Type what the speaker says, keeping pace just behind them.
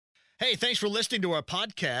Hey, thanks for listening to our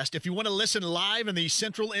podcast. If you want to listen live in the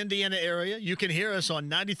central Indiana area, you can hear us on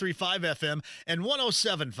 93.5 FM and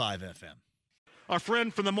 107.5 FM. Our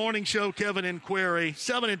friend from the morning show, Kevin and Query,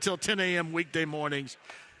 7 until 10 a.m. weekday mornings.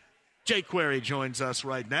 Jay Query joins us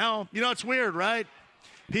right now. You know, it's weird, right?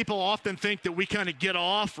 People often think that we kind of get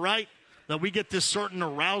off, right? That we get this certain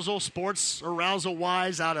arousal, sports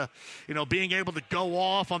arousal-wise, out of, being able to go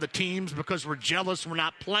off on the teams because we're jealous, we're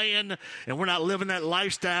not playing, and we're not living that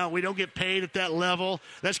lifestyle. We don't get paid at that level.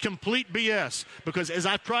 That's complete BS, because as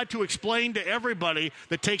I've tried to explain to everybody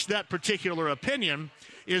that takes that particular opinion,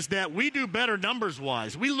 is that we do better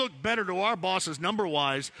numbers-wise. We look better to our bosses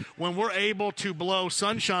number-wise when we're able to blow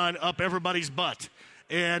sunshine up everybody's butt.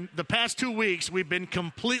 And the past 2 weeks, we've been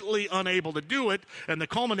completely unable to do it. And the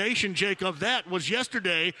culmination, Jake, of that was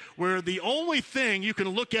yesterday, where the only thing you can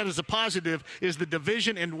look at as a positive is the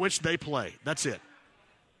division in which they play. That's it.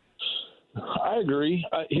 I agree.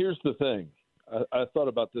 Here's the thing. I thought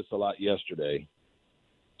about this a lot yesterday,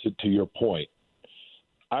 to your point.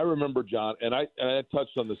 I remember, John, and I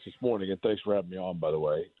touched on this morning, and thanks for having me on, by the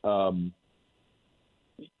way. When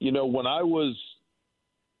I was –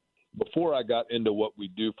 before I got into what we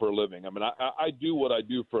do for a living, I mean, I do what I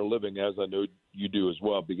do for a living, as I know you do as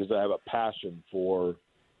well, because I have a passion for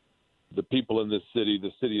the people in this city,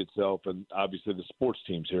 the city itself, and obviously the sports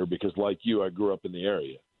teams here, because like you, I grew up in the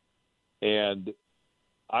area. And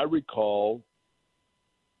I recall,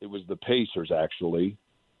 it was the Pacers actually,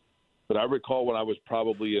 but I recall when I was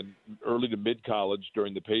probably in early to mid-college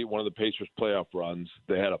during one of the Pacers playoff runs,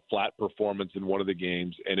 they had a flat performance in one of the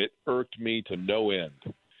games, and it irked me to no end.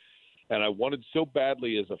 And I wanted so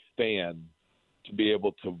badly as a fan to be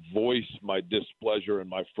able to voice my displeasure and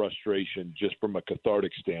my frustration just from a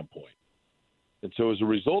cathartic standpoint. And so as a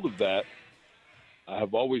result of that, I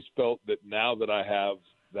have always felt that now that I have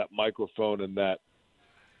that microphone and that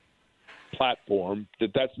platform,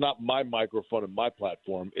 that's not my microphone and my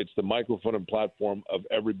platform. It's the microphone and platform of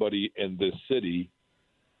everybody in this city,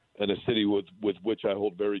 and a city with which I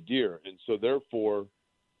hold very dear. And so therefore,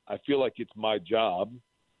 I feel like it's my job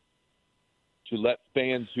to let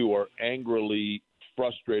fans who are angrily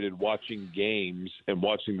frustrated watching games and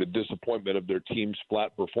watching the disappointment of their team's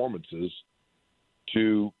flat performances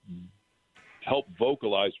to help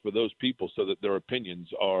vocalize for those people so that their opinions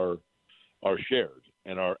are shared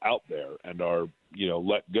and are out there and are,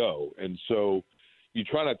 let go. And so you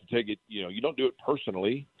try not to take it, you don't do it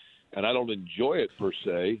personally, and I don't enjoy it per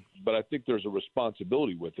se, but I think there's a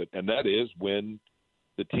responsibility with it. And that is when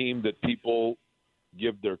the team that people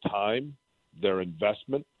give their time, their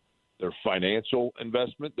investment, their financial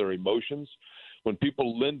investment, their emotions, when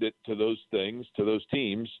people lend it to those things, to those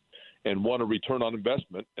teams, and want a return on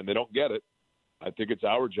investment and they don't get it, I think it's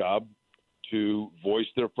our job to voice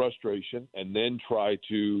their frustration and then try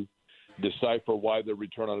to decipher why their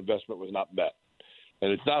return on investment was not met.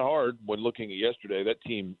 And it's not hard when looking at yesterday. That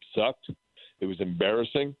team sucked. It was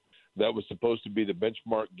embarrassing. That was supposed to be the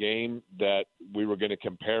benchmark game that we were going to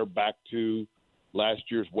compare back to last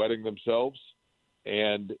year's wedding themselves,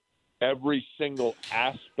 and every single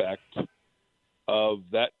aspect of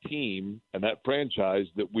that team and that franchise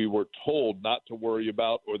that we were told not to worry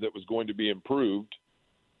about or that was going to be improved,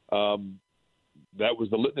 that was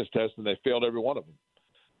the litmus test, and they failed every one of them.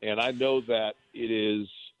 And I know that it is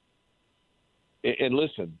 – and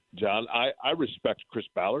listen, John, I respect Chris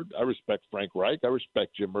Ballard. I respect Frank Reich. I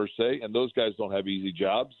respect Jim Irsay, and those guys don't have easy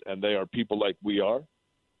jobs, and they are people like we are.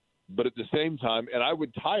 But at the same time, and I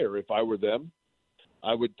would tire if I were them,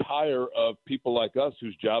 I would tire of people like us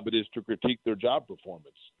whose job it is to critique their job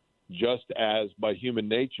performance. Just as by human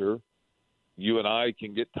nature, you and I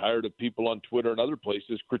can get tired of people on Twitter and other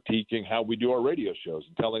places critiquing how we do our radio shows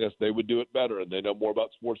and telling us they would do it better and they know more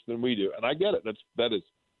about sports than we do. And I get it. That is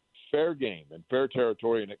fair game and fair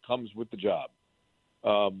territory, and it comes with the job.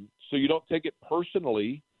 So you don't take it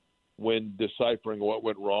personally when deciphering what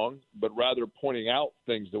went wrong, but rather pointing out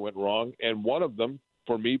things that went wrong. And one of them,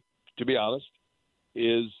 for me, to be honest,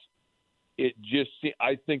 is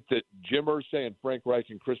I think that Jim Irsay and Frank Reich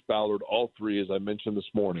and Chris Ballard, all three, as I mentioned this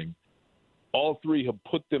morning, all three have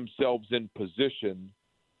put themselves in position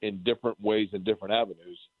in different ways and different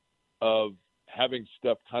avenues of having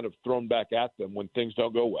stuff kind of thrown back at them when things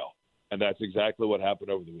don't go well. And that's exactly what happened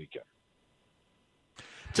over the weekend.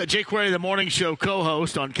 So Jay Query, the morning show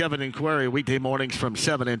co-host on Kevin and Query, weekday mornings from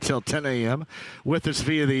 7 until 10 a.m. with us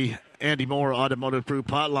via the Andy Moore Automotive Group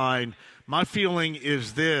hotline. My feeling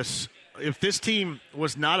is this: if this team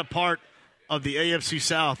was not a part of the AFC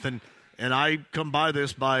South, and I come by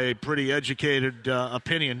this by a pretty educated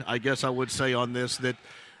opinion, I guess I would say on this, that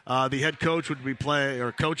the head coach would be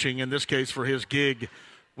coaching, in this case for his gig,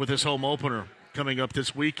 with this home opener coming up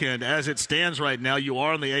this weekend. As it stands right now, you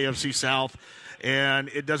are in the AFC South, and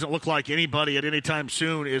it doesn't look like anybody at any time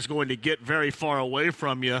soon is going to get very far away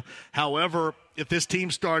from you. However, if this team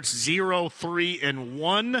starts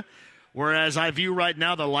 0-3-1, whereas I view right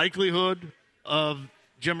now the likelihood of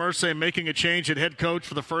Jim Irsay making a change at head coach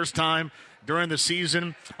for the first time during the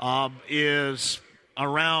season is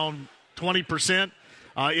around 20%.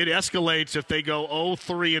 It escalates if they go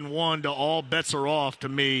 0-3-1 to all bets are off to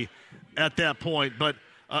me at that point. But,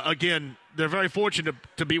 again, they're very fortunate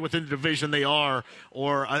to be within the division they are,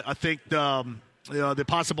 or I think the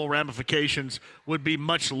possible ramifications would be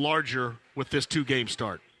much larger with this two-game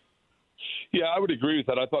start. Yeah, I would agree with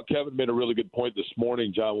that. I thought Kevin made a really good point this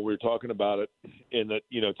morning, John, when we were talking about it, in that,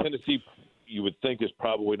 Tennessee, you would think, is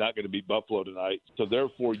probably not going to beat Buffalo tonight. So,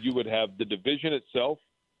 therefore, you would have the division itself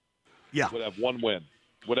would have one win.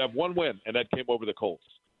 And that came over the Colts.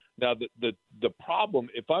 Now, the problem,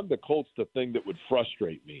 if I'm the Colts, the thing that would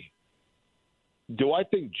frustrate me, do I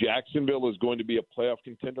think Jacksonville is going to be a playoff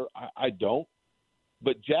contender? I don't.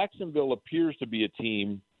 But Jacksonville appears to be a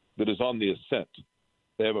team that is on the ascent.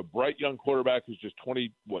 They have a bright young quarterback who's just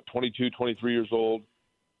 22, 23 years old,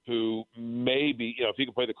 who maybe, if he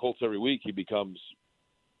can play the Colts every week, he becomes,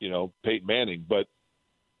 Peyton Manning. But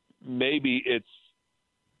maybe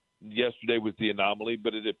yesterday was the anomaly,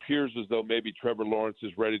 but it appears as though maybe Trevor Lawrence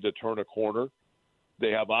is ready to turn a corner.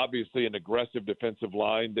 They have obviously an aggressive defensive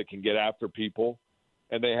line that can get after people,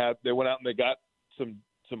 and they went out and they got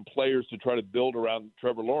some players to try to build around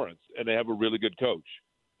Trevor Lawrence, and they have a really good coach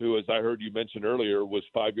who, as I heard you mention earlier, was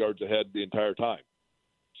 5 yards ahead the entire time.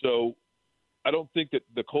 So I don't think that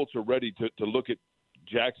the Colts are ready to look at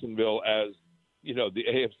Jacksonville as, the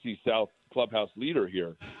AFC South clubhouse leader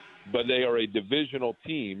here. But they are a divisional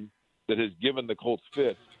team that has given the Colts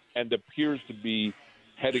fits and appears to be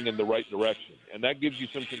heading in the right direction. And that gives you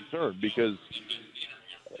some concern because,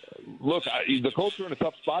 look, the Colts are in a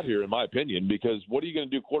tough spot here, in my opinion, because what are you going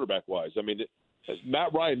to do quarterback-wise? I mean,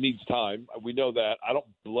 Matt Ryan needs time. We know that. I don't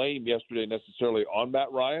blame yesterday necessarily on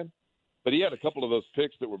Matt Ryan, but he had a couple of those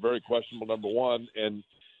picks that were very questionable, number one. And,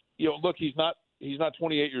 look, he's not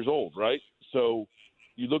 28 years old, right? So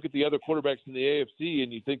you look at the other quarterbacks in the AFC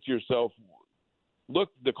and you think to yourself, look,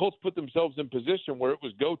 the Colts put themselves in position where it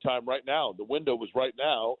was go time right now. The window was right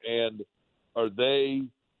now. And are they,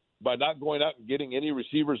 by not going out and getting any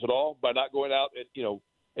receivers at all, by not going out and,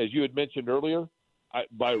 as you had mentioned earlier,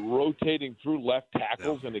 by rotating through left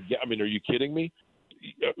tackles, and again, are you kidding me?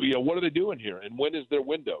 What are they doing here? And when is their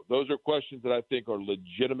window? Those are questions that I think are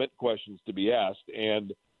legitimate questions to be asked.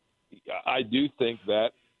 And I do think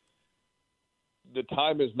that the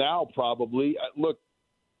time is now probably. Look,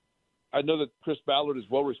 I know that Chris Ballard is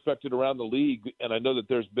well respected around the league, and I know that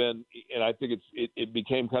there's been, and I think it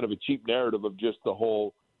became kind of a cheap narrative of just the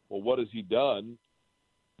whole, well, what has he done?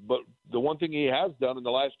 But the one thing he has done in the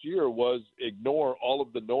last year was ignore all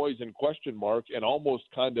of the noise and question mark and almost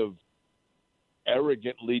kind of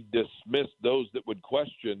arrogantly dismiss those that would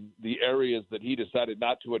question the areas that he decided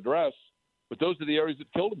not to address. But those are the areas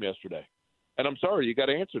that killed him yesterday. And I'm sorry, you got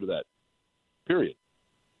to answer to that, period.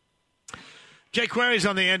 Jay Query's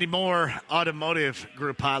on the Andy Moore Automotive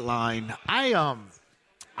Group hotline.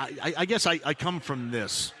 I guess I come from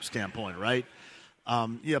this standpoint, right?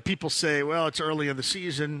 People say, well, it's early in the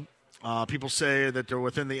season. People say that they're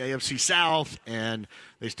within the AFC South and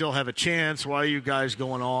they still have a chance. Why are you guys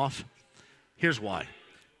going off? Here's why.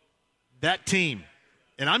 That team,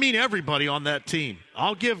 and I mean everybody on that team,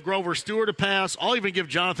 I'll give Grover Stewart a pass. I'll even give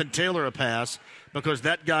Jonathan Taylor a pass because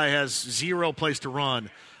that guy has zero place to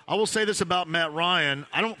run. I will say this about Matt Ryan.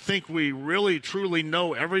 I don't think we really truly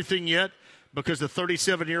know everything yet because the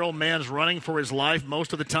 37-year-old man's running for his life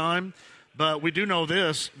most of the time. But we do know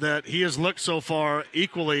this, that he has looked so far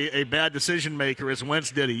equally a bad decision maker as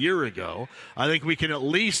Wentz did a year ago. I think we can at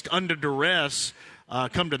least, under duress,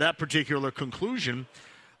 come to that particular conclusion.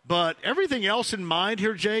 But everything else in mind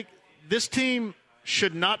here, Jake, this team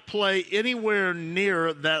should not play anywhere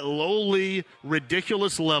near that lowly,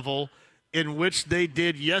 ridiculous level in which they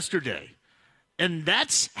did yesterday. And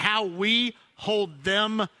that's how we hold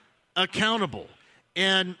them accountable.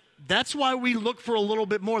 And that's why we look for a little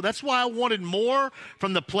bit more. That's why I wanted more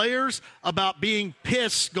from the players about being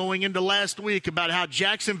pissed going into last week about how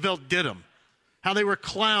Jacksonville did them, how they were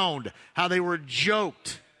clowned, how they were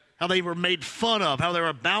joked, how they were made fun of, how they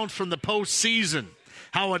were bounced from the postseason,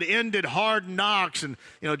 how it ended Hard Knocks. And,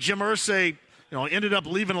 Jim Irsay, ended up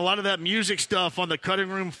leaving a lot of that music stuff on the cutting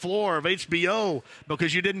room floor of HBO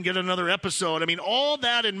because you didn't get another episode. I mean, all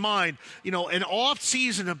that in mind, an off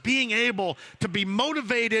season of being able to be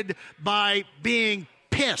motivated by being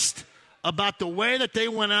pissed about the way that they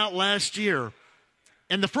went out last year.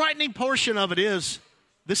 And the frightening portion of it is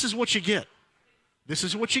this is what you get. This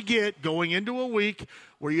is what you get going into a week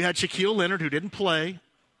where you had Shaquille Leonard, who didn't play,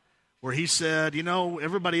 where he said,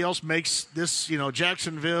 everybody else makes this,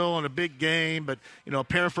 Jacksonville and a big game, but,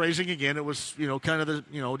 paraphrasing again, it was, kind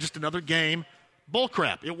of just another game. Bull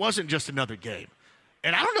crap. It wasn't just another game.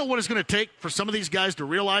 And I don't know what it's going to take for some of these guys to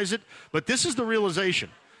realize it, but this is the realization.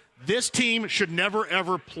 This team should never,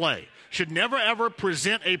 ever play, should never, ever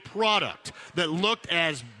present a product that looked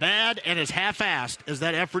as bad and as half-assed as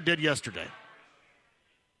that effort did yesterday.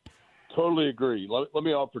 Totally agree. Let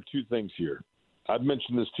me offer two things here. I've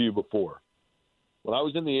mentioned this to you before. When I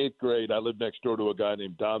was in the 8th grade, I lived next door to a guy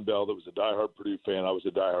named Don Bell that was a diehard Purdue fan. I was a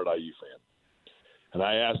diehard IU fan. And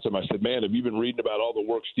I asked him, I said, man, have you been reading about all the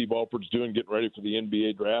work Steve Alford's doing getting ready for the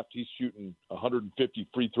NBA draft? He's shooting 150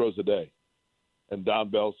 free throws a day. And Don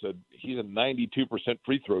Bell said, he's a 92%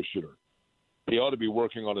 free throw shooter. He ought to be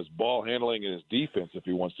working on his ball handling and his defense if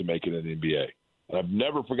he wants to make it in the NBA. And I've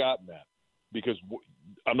never forgotten that, because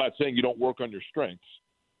I'm not saying you don't work on your strengths,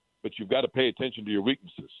 but you've got to pay attention to your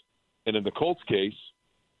weaknesses. And in the Colts case,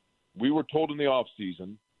 we were told in the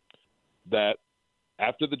offseason that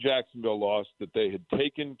after the Jacksonville loss that they had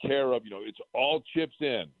taken care of, it's all chips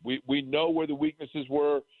in. We know where the weaknesses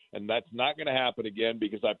were, and that's not going to happen again,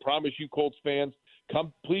 because I promise you, Colts fans,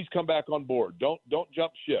 please come back on board. Don't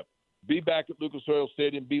jump ship. Be back at Lucas Oil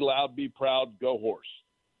Stadium. Be loud, be proud, go Horse.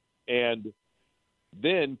 And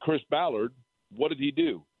then Chris Ballard, what did he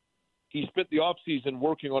do? He spent the offseason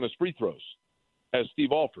working on his free throws as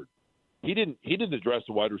Steve Alford. He didn't address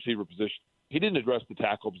the wide receiver position. He didn't address the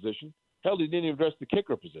tackle position. Hell, he didn't even address the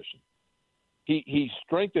kicker position. He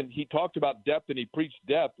strengthened. He talked about depth, and he preached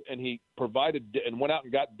depth, and he provided and went out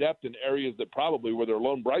and got depth in areas that probably were their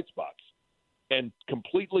lone bright spots, and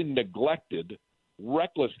completely neglected,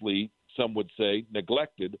 recklessly, some would say,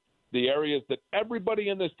 neglected the areas that everybody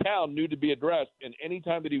in this town knew to be addressed. And any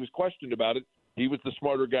time that he was questioned about it, he was the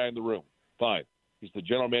smarter guy in the room. Fine. He's the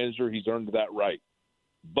general manager. He's earned that right.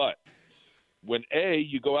 But when, A,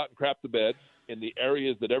 you go out and crap the bed in the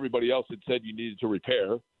areas that everybody else had said you needed to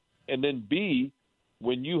repair, and then, B,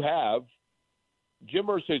 when you have – Jim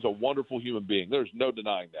Irsay is a wonderful human being. There's no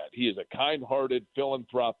denying that. He is a kind-hearted,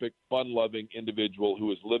 philanthropic, fun-loving individual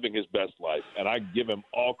who is living his best life, and I give him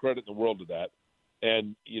all credit in the world to that.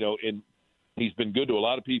 And, he's been good to a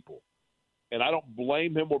lot of people. And I don't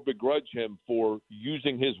blame him or begrudge him for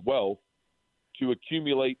using his wealth to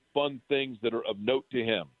accumulate fun things that are of note to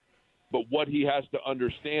him. But what he has to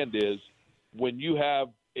understand is when you have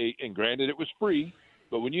and granted it was free,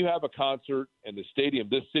 but when you have a concert and the stadium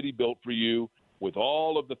this city built for you with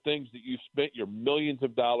all of the things that you spent your millions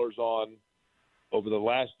of dollars on over the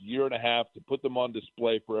last year and a half to put them on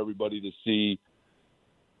display for everybody to see,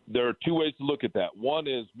 there are two ways to look at that. One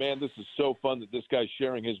is, man, this is so fun that this guy's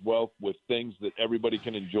sharing his wealth with things that everybody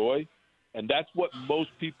can enjoy. And that's what most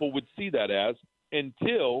people would see that as,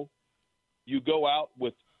 until you go out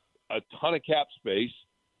with a ton of cap space,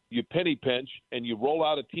 you penny pinch, and you roll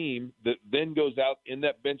out a team that then goes out in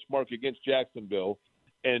that benchmark against Jacksonville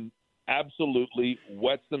and absolutely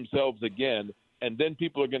wets themselves again. And then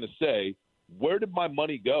people are going to say, where did my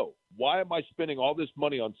money go? Why am I spending all this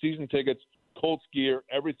money on season tickets, Colts gear,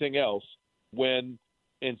 everything else, when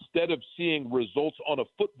instead of seeing results on a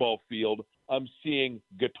football field, I'm seeing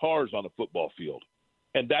guitars on a football field?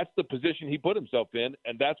 And that's the position he put himself in,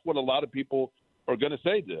 and that's what a lot of people are going to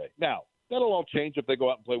say today. Now, that'll all change if they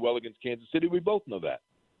go out and play well against Kansas City. We both know that.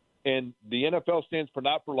 And the NFL stands for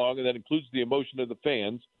not for long, and that includes the emotion of the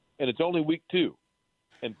fans, and it's only week 2.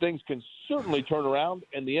 And things can certainly turn around,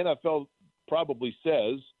 and the NFL probably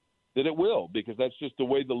says that it will, because that's just the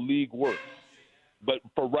way the league works. But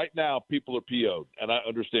for right now, people are PO'd, and I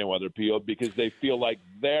understand why they're PO'd, because they feel like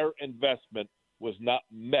their investment was not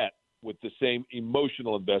met with the same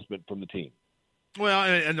emotional investment from the team. Well,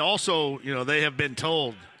 and also, they have been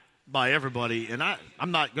told by everybody, and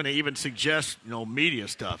I'm not going to even suggest, media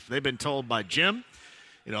stuff. They've been told by Jim,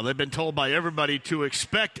 they've been told by everybody to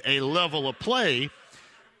expect a level of play,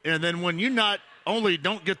 and then when you not only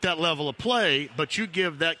don't get that level of play, but you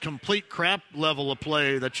give that complete crap level of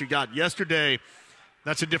play that you got yesterday,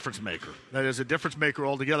 that's a difference maker. That is a difference maker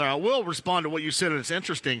altogether. I will respond to what you said, and it's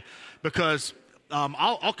interesting because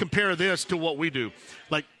I'll compare this to what we do.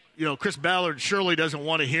 Like, Chris Ballard surely doesn't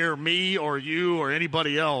want to hear me or you or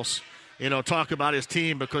anybody else, talk about his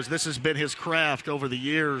team, because this has been his craft over the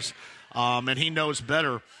years, and he knows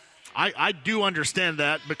better. I do understand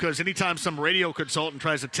that, because anytime some radio consultant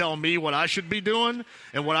tries to tell me what I should be doing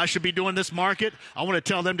and what I should be doing in this market, I want to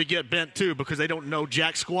tell them to get bent too, because they don't know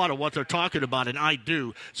jack squat of what they're talking about, and I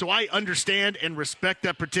do. So I understand and respect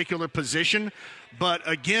that particular position. But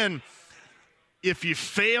again, if you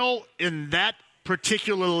fail in that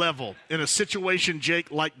particular level, in a situation,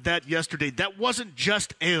 Jake, like that yesterday, that wasn't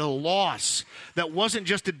just a loss. That wasn't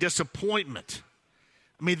just a disappointment.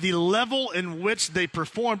 I mean, the level in which they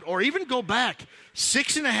performed, or even go back,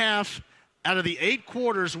 6.5 out of the 8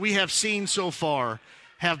 quarters we have seen so far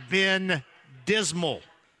have been dismal,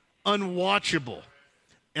 unwatchable.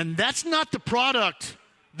 And that's not the product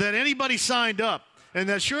that anybody signed up. And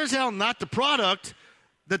that's sure as hell not the product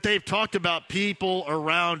that they've talked about people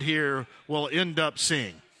around here will end up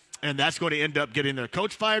seeing. And that's going to end up getting their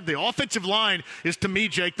coach fired. The offensive line is, to me,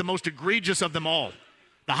 Jake, the most egregious of them all.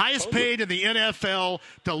 The highest paid in the NFL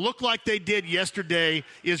to look like they did yesterday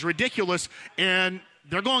is ridiculous, and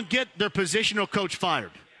they're going to get their positional coach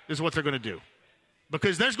fired is what they're going to do.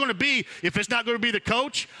 Because there's going to be, if it's not going to be the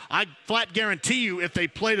coach, I flat guarantee you if they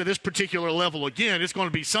play to this particular level again, it's going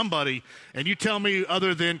to be somebody. And you tell me,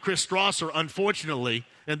 other than Chris Strasser, unfortunately,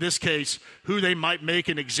 in this case, who they might make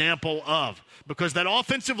an example of. Because that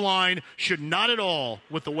offensive line should not at all,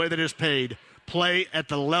 with the way that it's paid, play at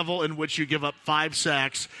the level in which you give up 5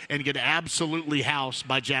 sacks and get absolutely housed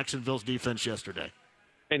by Jacksonville's defense yesterday.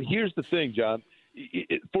 And here's the thing, John.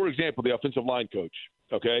 For example, the offensive line coach,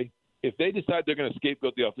 okay? If they decide they're going to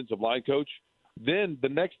scapegoat the offensive line coach, then the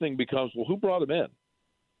next thing becomes, well, who brought him in?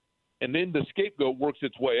 And then the scapegoat works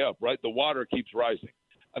its way up, right? The water keeps rising.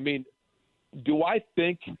 I mean, do I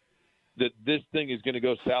think that this thing is going to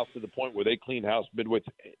go south to the point where they clean house midway?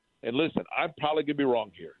 And listen, I'm probably going to be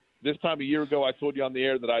wrong here. This time a year ago, I told you on the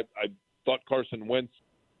air that I thought Carson Wentz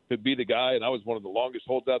could be the guy, and I was one of the longest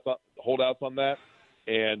holdouts on that.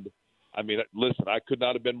 And, I mean, listen, I could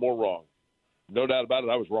not have been more wrong. No doubt about it,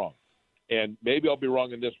 I was wrong. And maybe I'll be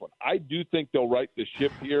wrong in this one. I do think they'll right the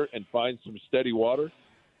ship here and find some steady water,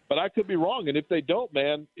 but I could be wrong. And if they don't,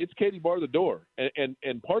 man, it's Katie bar the door.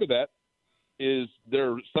 And part of that is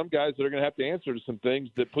there are some guys that are going to have to answer to some things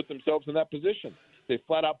that put themselves in that position. They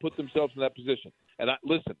flat out put themselves in that position. And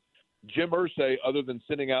listen, Jim Irsay, other than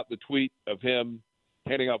sending out the tweet of him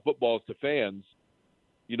handing out footballs to fans,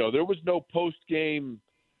 you know, there was no post-game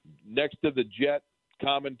next to the Jet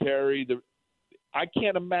commentary. I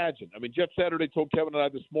can't imagine. I mean, Jeff Saturday told Kevin and I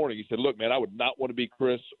this morning, he said, look, man, I would not want to be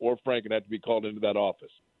Chris or Frank and have to be called into that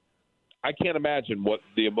office. I can't imagine what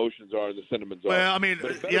the emotions are and the sentiments are. Well, I mean,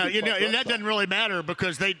 yeah, you know, and that doesn't really matter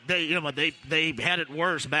because they had it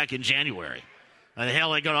worse back in January. And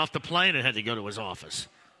hell, they got off the plane and had to go to his office.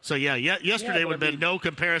 So, yesterday would have been no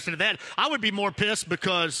comparison to that. I would be more pissed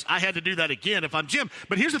because I had to do that again if I'm Jim.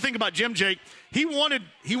 But here's the thing about Jim, Jake. He wanted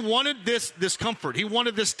this comfort. He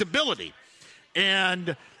wanted this stability.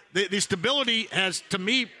 And the stability has, to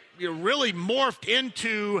me, really morphed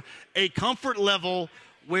into a comfort level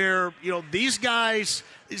where, these guys,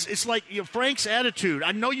 it's like Frank's attitude.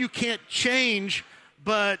 I know you can't change,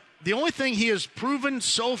 but the only thing he has proven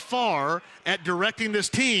so far at directing this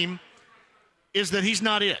team is that he's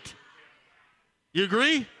not it. You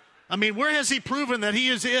agree? I mean, where has he proven that he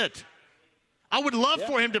is it? I would love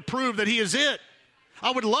for him to prove that he is it.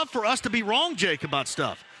 I would love for us to be wrong, Jake, about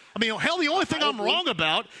stuff. I mean, hell, the only thing I'm wrong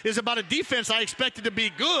about is about a defense I expected to be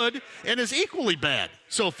good and is equally bad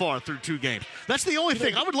so far through 2 games. That's the only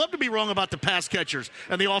thing. I would love to be wrong about the pass catchers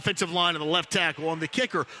and the offensive line and the left tackle and the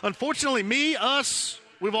kicker. Unfortunately,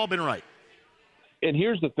 we've all been right. And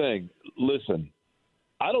here's the thing. Listen,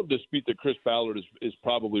 I don't dispute that Chris Ballard is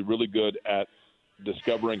probably really good at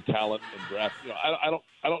discovering talent and draft.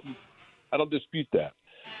 I don't dispute that.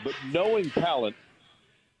 But knowing talent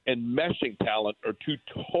and meshing talent are 2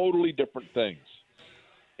 totally different things.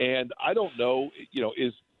 And I don't know,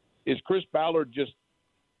 is Chris Ballard just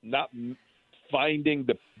not finding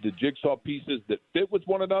the jigsaw pieces that fit with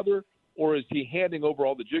one another, or is he handing over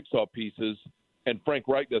all the jigsaw pieces and Frank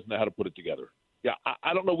Reich doesn't know how to put it together? Yeah,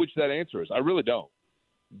 I don't know which that answer is. I really don't.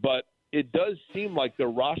 But it does seem like their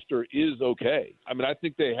roster is okay. I mean, I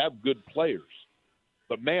think they have good players.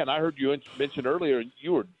 But, man, I heard you mention earlier,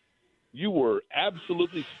 you were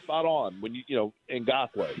absolutely spot on when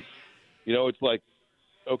Ngakoue. It's like,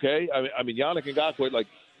 okay, I mean Yannick Ngakoue, like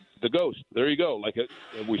the ghost. There you go. Like,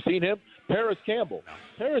 have we seen him? Paris Campbell,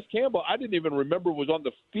 I didn't even remember was on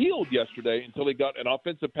the field yesterday until he got an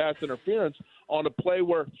offensive pass interference on a play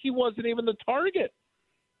where he wasn't even the target.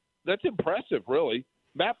 That's impressive, really.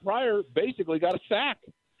 Matt Pryor basically got a sack,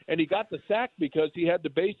 and he got the sack because he had to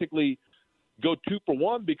basically go 2 for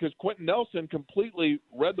 1 because Quentin Nelson completely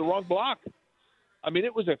read the wrong block. I mean,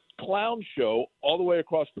 it was a clown show all the way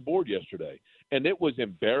across the board yesterday, and it was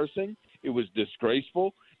embarrassing. It was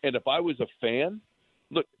disgraceful. And if I was a fan,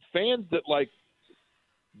 look, fans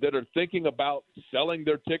that are thinking about selling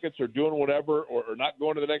their tickets or doing whatever or not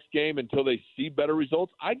going to the next game until they see better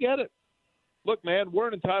results, I get it. Look, man, we're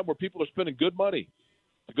in a time where people are spending good money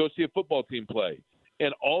to go see a football team play.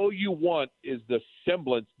 And all you want is the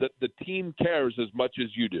semblance that the team cares as much as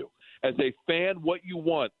you do. As a fan, what you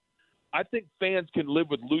want, I think fans can live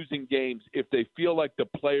with losing games if they feel like the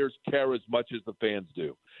players care as much as the fans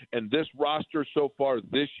do. And this roster so far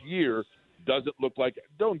this year doesn't look like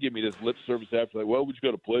 – don't give me this lip service after that. Well, we just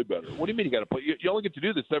got to play better. What do you mean you got to play? You only get to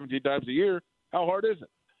do this 17 times a year. How hard is it?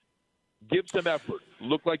 Give some effort.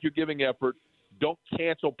 Look like you're giving effort. Don't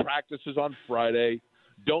cancel practices on Friday.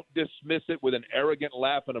 Don't dismiss it with an arrogant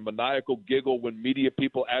laugh and a maniacal giggle when media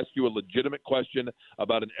people ask you a legitimate question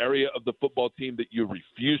about an area of the football team that you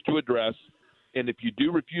refuse to address. And if you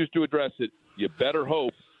do refuse to address it, you better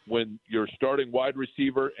hope when your starting wide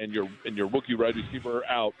receiver and your rookie wide receiver are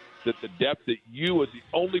out, that the depth that you, as the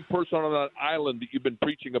only person on that island that you've been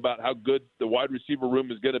preaching about how good the wide receiver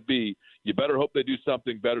room is going to be, you better hope they do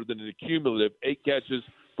something better than an cumulative 8 catches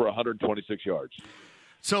for 126 yards.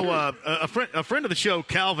 So a friend of the show,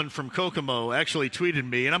 Calvin from Kokomo, actually tweeted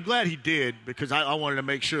me, and I'm glad he did because I wanted to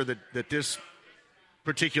make sure that this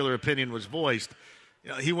particular opinion was voiced. You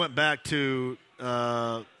know, he went back to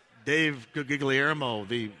Dave Guglielmo,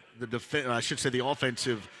 the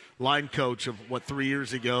offensive line coach of 3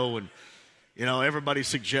 years ago, and everybody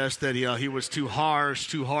suggests that he was too harsh,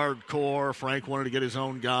 too hardcore. Frank wanted to get his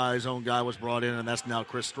own guy. His own guy was brought in, and that's now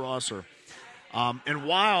Chris Strasser. And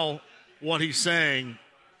while what he's saying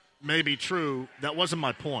may be true, that wasn't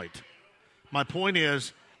my point. My point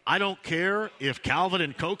is, I don't care if Calvin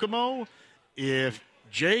in Kokomo, if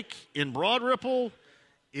Jake in Broad Ripple,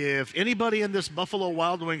 if anybody in this Buffalo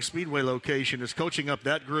Wild Wing Speedway location is coaching up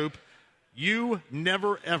that group, you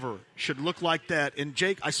never, ever should look like that. And,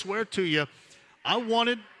 Jake, I swear to you, I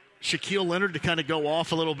wanted Shaquille Leonard to kind of go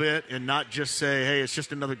off a little bit and not just say, hey, it's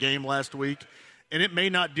just another game last week. And it may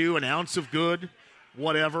not do an ounce of good,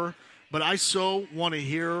 whatever, but I so want to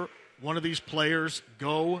hear one of these players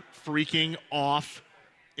go freaking off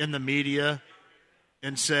in the media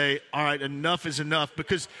and say, all right, enough is enough,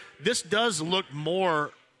 because this does look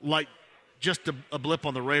more like just a blip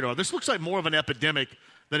on the radar. This looks like more of an epidemic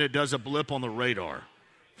than it does a blip on the radar.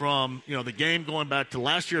 From, the game going back to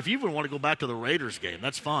last year, if you even want to go back to the Raiders game,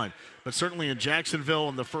 that's fine. But certainly in Jacksonville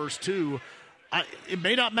in the first two, it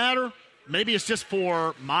may not matter. Maybe it's just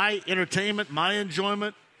for my entertainment, my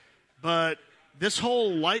enjoyment. But this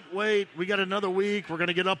whole lightweight, we got another week, we're going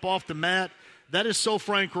to get up off the mat, that is so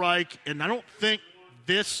Frank Reich. And I don't think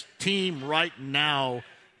this team right now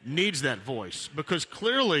needs that voice, because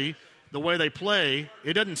clearly the way they play,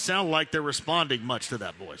 it doesn't sound like they're responding much to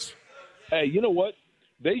that voice. Hey, you know what?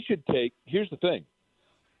 They should take – here's the thing.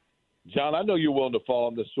 John, I know you're willing to fall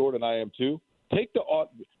on this sword, and I am too.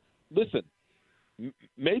 Listen,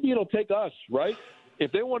 maybe it'll take us, right?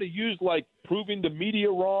 If they want to use, proving the media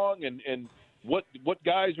wrong and what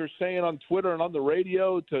guys are saying on Twitter and on the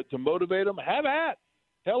radio to motivate them, have at.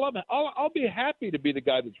 Hell, I'll be happy to be the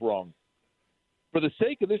guy that's wrong. For the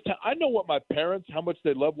sake of this time, I know what my parents, how much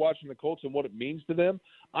they love watching the Colts and what it means to them.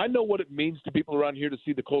 I know what it means to people around here to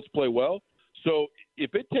see the Colts play well. So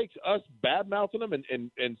if it takes us bad-mouthing them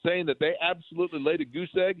and saying that they absolutely laid a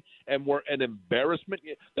goose egg and were an embarrassment,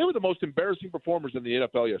 they were the most embarrassing performers in the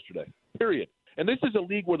NFL yesterday, period. And this is a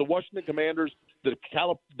league where the Washington Commanders, the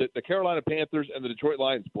Carolina Panthers, and the Detroit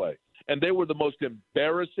Lions play. And they were the most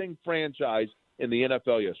embarrassing franchise in the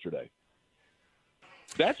NFL yesterday.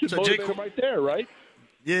 That should motivate them right there, right?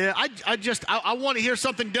 Yeah, I want to hear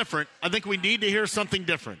something different. I think we need to hear something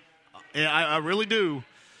different. I really do.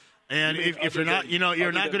 And if you're not,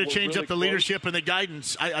 you're not going to change up the leadership and the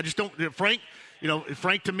guidance. I just don't.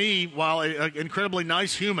 Frank to me, while an incredibly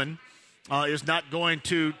nice human, is not going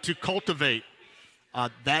to cultivate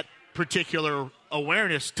that particular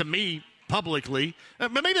awareness to me publicly.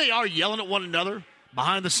 Maybe they are yelling at one another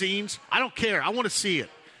behind the scenes. I don't care. I want to see it.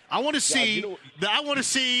 I want to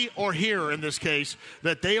see, or hear in this case,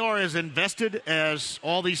 that they are as invested as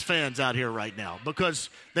all these fans out here right now, because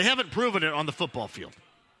they haven't proven it on the football field.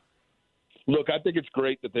 Look, I think it's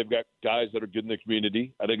great that they've got guys that are good in the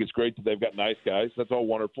community. I think it's great that they've got nice guys. That's all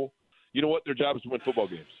wonderful. You know what? Their job is to win football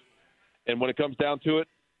games. And when it comes down to it,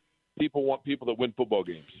 people want people that win football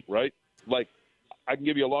games, right? I can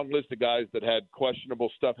give you a long list of guys that had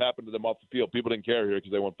questionable stuff happen to them off the field. People didn't care here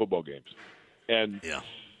because they won football games. And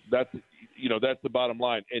that's the bottom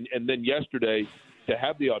line. And then yesterday, to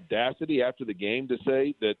have the audacity after the game to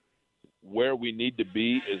say that where we need to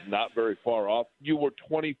be is not very far off. You were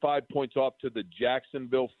 25 points off to the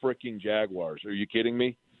Jacksonville freaking Jaguars. Are you kidding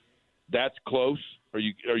me? That's close. Are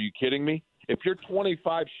you kidding me? If you're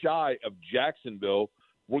 25 shy of Jacksonville,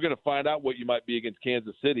 we're going to find out what you might be against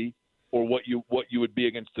Kansas City, or what you would be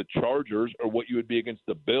against the Chargers, or what you would be against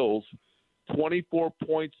the Bills. 24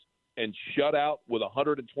 points and shut out with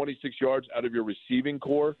 126 yards out of your receiving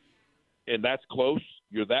core, and that's close.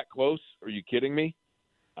 You're that close. Are you kidding me?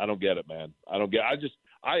 I don't get it, man.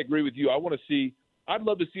 I agree with you. I'd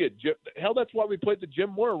love to see hell, that's why we played the Jim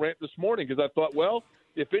Moore rant this morning, because I thought, well,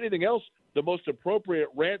 if anything else, the most appropriate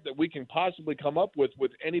rant that we can possibly come up with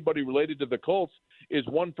anybody related to the Colts is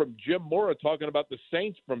one from Jim Moore talking about the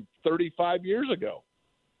Saints from 35 years ago.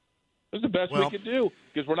 That's the best we could do,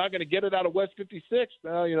 because we're not going to get it out of West 56.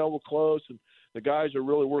 Now, we're close, and the guys are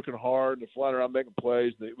really working hard, and they're flying around making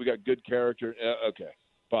plays. We got good character. Okay,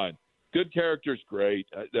 fine. Good character's great.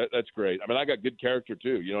 That's great. I mean, I got good character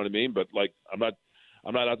too. You know what I mean? But I'm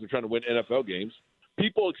not out there trying to win NFL games.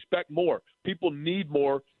 People expect more. People need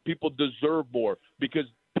more. People deserve more, because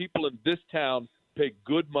people in this town pay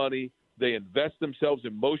good money. They invest themselves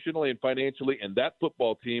emotionally and financially in that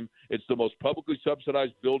football team. It's the most publicly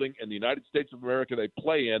subsidized building in the United States of America they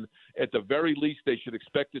play in. At the very least, they should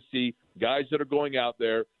expect to see guys that are going out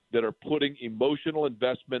there that are putting emotional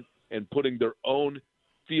investment and putting their own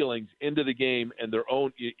feelings into the game and their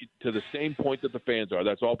own to the same point that the fans are.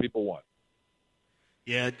 That's all people want.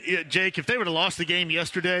 Yeah, Jake, if they would have lost the game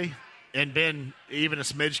yesterday and been even a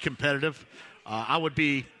smidge competitive, I would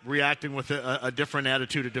be reacting with a different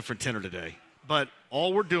attitude, a different tenor today. But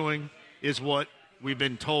all we're doing is what we've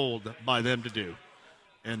been told by them to do,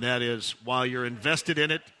 and that is, while you're invested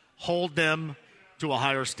in it, hold them to a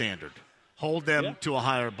higher standard. Hold them to a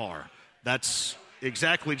higher bar. That's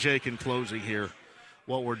exactly, Jake, in closing here,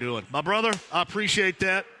 what we're doing. My brother, I appreciate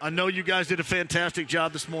that. I know you guys did a fantastic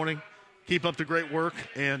job this morning. Keep up the great work,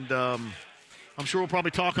 and I'm sure we'll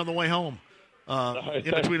probably talk on the way home. In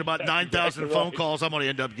between about 9,000 phone calls I'm going to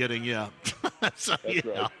end up getting, so, That's right.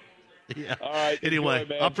 Yeah. All right. Anyway,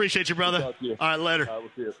 enjoy, I appreciate you, brother. You. All right, later. We'll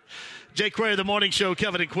see you. Jake Query, The Morning Show,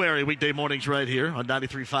 Kevin and Query, weekday mornings right here on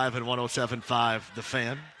 93.5 and 107.5 The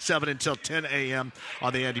Fan, 7 until 10 a.m.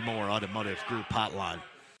 on the Andy Moore Automotive Group Hotline.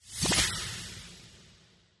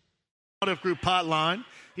 Automotive Group Hotline.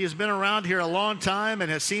 He has been around here a long time and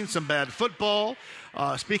has seen some bad football.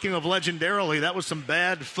 Speaking of legendarily, that was some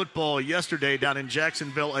bad football yesterday down in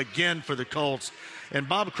Jacksonville again for the Colts. And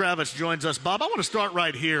Bob Kravitz joins us. Bob, I want to start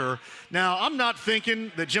right here. Now, I'm not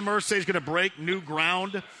thinking that Jim Irsay is going to break new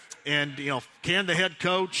ground and, can the head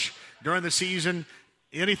coach during the season,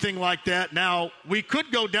 anything like that. Now, we could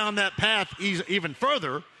go down that path even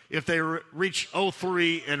further if they reach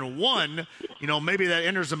 0-3-1. Maybe that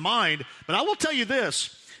enters the mind. But I will tell you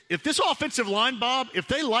this. If this offensive line, Bob, if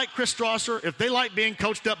they like Chris Strasser, if they like being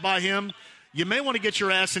coached up by him, you may want to get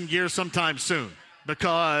your ass in gear sometime soon,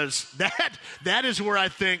 because that is where I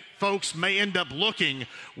think folks may end up looking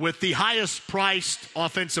with the highest priced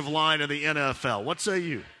offensive line in the NFL. What say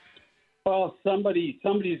you? Well, somebody's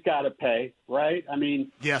got to pay, right? I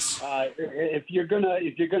mean, yes. If you're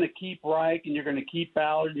gonna keep Reich and you're gonna keep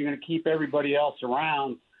Ballard, you're gonna keep everybody else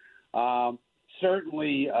around.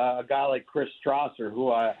 Certainly, a guy like Chris Strasser,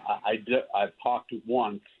 who I've talked to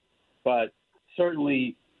once, but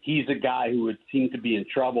certainly he's a guy who would seem to be in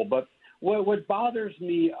trouble. But what bothers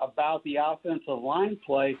me about the offensive line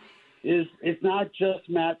play is it's not just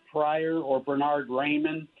Matt Pryor or Bernard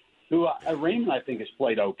Raymond, who Raymond I think has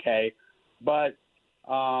played okay, but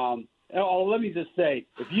let me just say,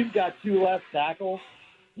 if you've got two left tackles,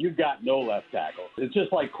 you've got no left tackles. It's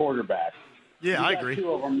just like quarterbacks. Yeah, I agree. Two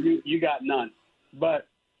of them, you got none. But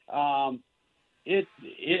it's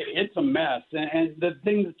a mess. And the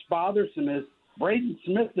thing that's bothersome is Braden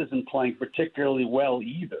Smith isn't playing particularly well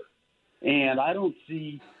either. And I don't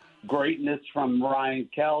see greatness from Ryan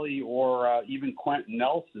Kelly or even Quentin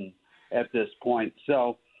Nelson at this point.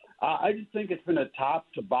 So I just think it's been a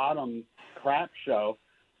top-to-bottom crap show,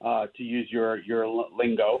 to use your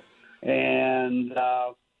lingo. And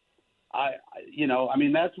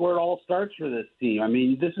that's where it all starts for this team. I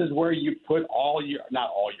mean, this is where you put not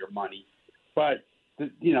all your money, but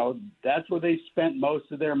that's where they spent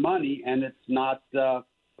most of their money, and it's not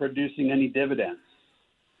producing any dividends.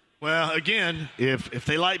 Well, again, if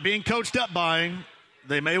they like being coached up by him,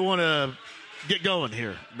 they may want to get going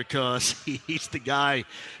here, because he's the guy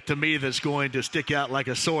to me that's going to stick out like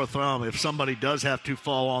a sore thumb if somebody does have to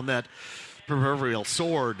fall on that proverbial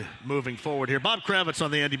sword moving forward here. Bob Kravitz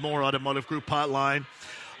on the Andy Moore Automotive Group Hotline.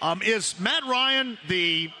 Is Matt Ryan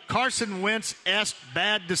the Carson Wentz-esque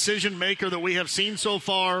bad decision maker that we have seen so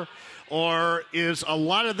far, or is a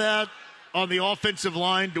lot of that on the offensive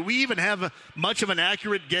line? Do we even have much of an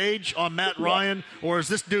accurate gauge on Matt Ryan, or does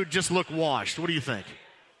this dude just look washed? What do you think?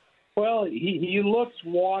 Well, he looks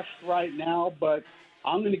washed right now, but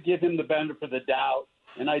I'm going to give him the benefit of the doubt,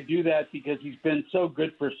 and I do that because he's been so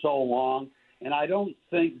good for so long, and I don't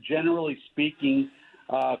think, generally speaking,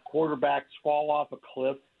 quarterbacks fall off a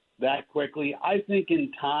cliff that quickly. I think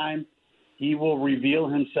in time he will reveal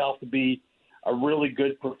himself to be a really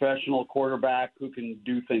good professional quarterback who can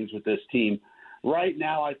do things with this team. Right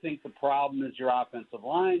now, I think the problem is your offensive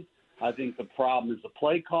line. I think the problem is the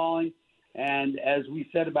play calling. And as we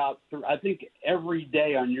said I think every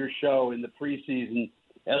day on your show in the preseason,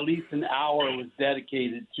 at least an hour was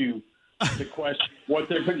dedicated to the question what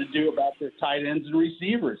they're going to do about their tight ends and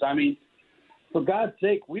receivers. I mean, for God's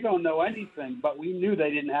sake, we don't know anything, but we knew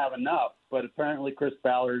they didn't have enough. But apparently Chris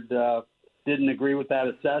Ballard didn't agree with that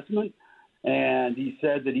assessment, and he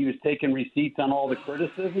said that he was taking receipts on all the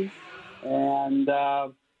criticism. And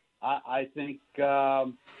I think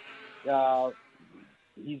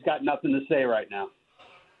he's got nothing to say right now.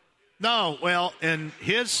 No, well, and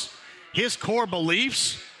his core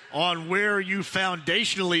beliefs on where you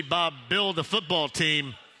foundationally, Bob, build a football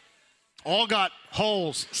team all got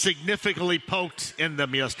holes significantly poked in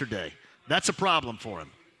them yesterday. That's a problem for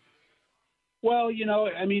him. Well,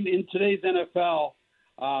 I mean, in today's NFL,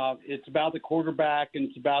 it's about the quarterback and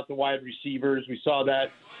it's about the wide receivers. We saw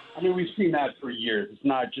that. I mean, we've seen that for years. It's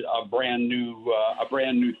not just a brand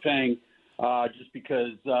new thing. Just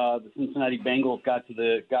because the Cincinnati Bengals got to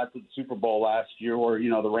the Super Bowl last year, or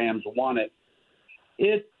the Rams won it.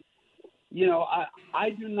 I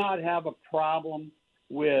do not have a problem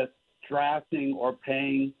with drafting or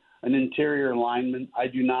paying an interior lineman. I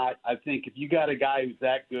do not. I think if you got a guy who's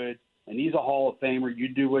that good and he's a Hall of Famer, you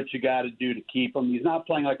do what you got to do to keep him. He's not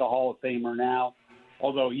playing like a Hall of Famer now,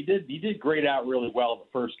 although he did grade out really well the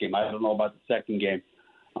first game. I don't know about the second game,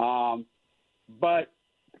 but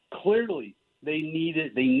clearly they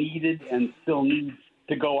needed and still need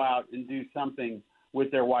to go out and do something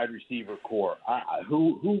with their wide receiver core.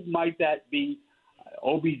 Who might that be?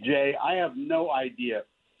 OBJ? I have no idea.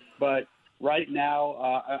 But right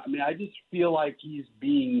now, I just feel like he's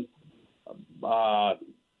being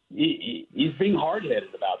he's being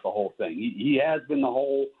hard-headed about the whole thing. He has been the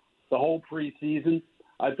whole preseason.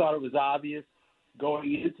 I thought it was obvious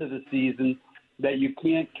going into the season that you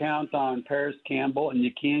can't count on Paris Campbell and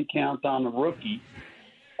you can't count on a rookie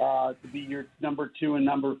to be your number 2 and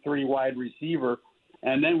number 3 wide receiver.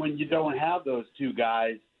 And then when you don't have those two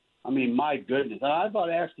guys, I mean, my goodness. I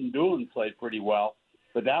thought Ashton Doolin played pretty well,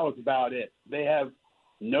 but that was about it. They have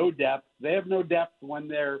no depth. They have no depth when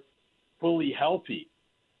they're fully healthy.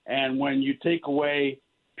 And when you take away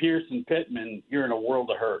Pierce and Pittman, you're in a world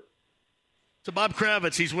of hurt. So Bob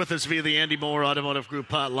Kravitz, he's with us via the Andy Moore Automotive Group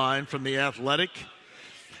hotline from The Athletic.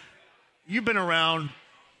 You've been around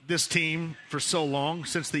this team for so long,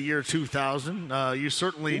 since the year 2000. You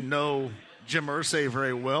certainly know Jim Irsay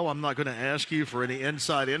very well. I'm not going to ask you for any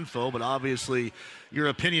inside info, but obviously your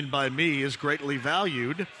opinion by me is greatly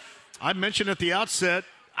valued. I mentioned at the outset,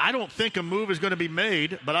 I don't think a move is going to be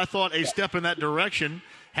made, but I thought a step in that direction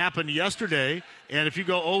happened yesterday. And if you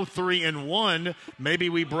go 0-3-1, maybe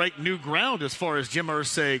we break new ground as far as Jim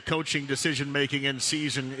Irsay coaching decision-making in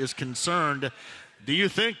season is concerned. Do you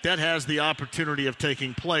think that has the opportunity of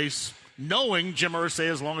taking place, knowing Jim Irsay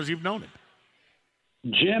as long as you've known him?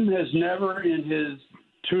 Jim has never, in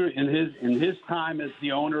his time as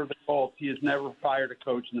the owner of the Colts, he has never fired a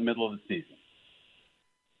coach in the middle of the season.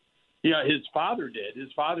 Yeah, his father did.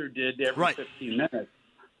 His father did every 15 minutes.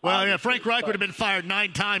 Well, yeah, Frank Reich would have been fired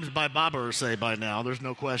 9 times by Bob Irsay by now. There's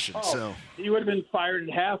no question. So he would have been fired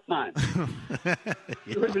at halftime.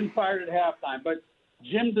 He would have been fired at halftime. But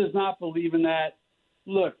Jim does not believe in that.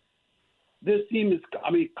 Look, this team is – I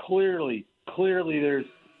mean, clearly there's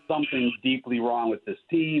something deeply wrong with this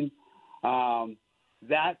team.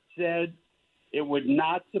 That said, it would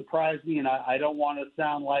not surprise me, and I don't want to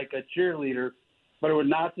sound like a cheerleader, but it would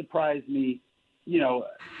not surprise me,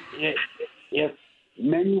 if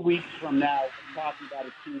many weeks from now we're talking about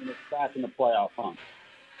a team that's back in the playoff hunt.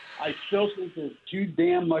 I still think there's too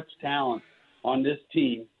damn much talent on this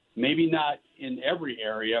team, maybe not in every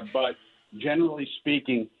area, but generally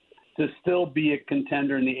speaking, to still be a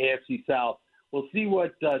contender in the AFC South. We'll see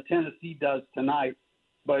what Tennessee does tonight,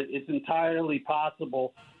 but it's entirely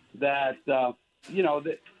possible that,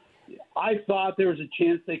 I thought there was a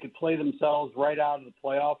chance they could play themselves right out of the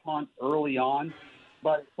playoff hunt early on.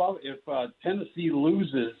 But if Tennessee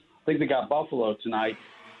loses, I think they got Buffalo tonight.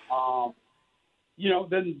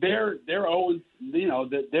 Then they're 0.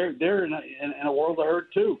 They're in a world of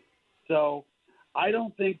hurt too. So I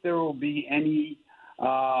don't think there will be any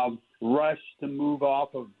rush to move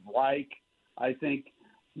off of Reich. I think,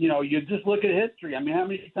 you just look at history. I mean, how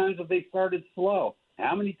many times have they started slow?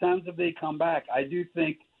 How many times have they come back? I do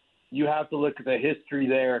think you have to look at the history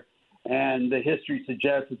there, and the history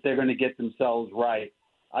suggests that they're going to get themselves right.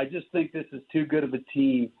 I just think this is too good of a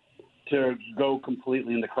team to go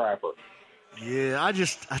completely in the crapper. Yeah,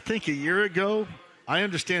 I think a year ago, I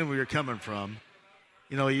understand where you're coming from.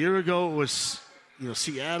 A year ago it was,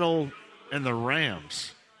 Seattle and the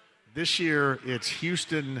Rams. This year it's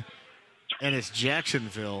Houston and it's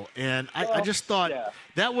Jacksonville. And I just thought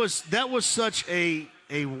that was such a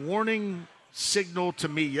warning signal to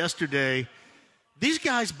me yesterday. These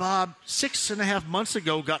guys, Bob, 6.5 months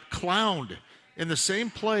ago got clowned in the same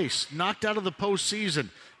place, knocked out of the postseason,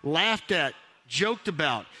 laughed at, joked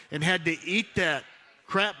about, and had to eat that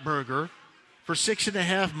crap burger for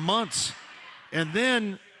 6.5 months. And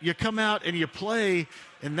then you come out and you play,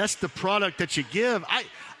 and that's the product that you give.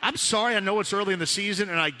 I'm sorry, I know it's early in the season,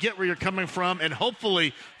 and I get where you're coming from, and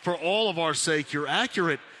hopefully, for all of our sake, you're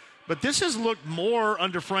accurate. But this has looked more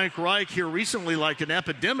under Frank Reich here recently like an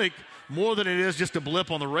epidemic more than it is just a blip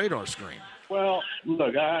on the radar screen. Well,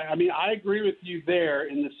 look, I agree with you there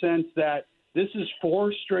in the sense that this is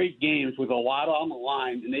 4 straight games with a lot on the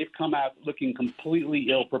line, and they've come out looking completely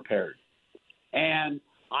ill-prepared. And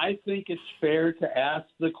I think it's fair to ask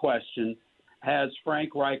the question, has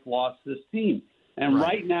Frank Reich lost this team? And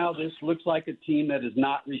right now, this looks like a team that is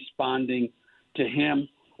not responding to him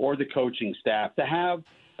or the coaching staff. To have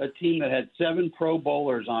a team that had 7 Pro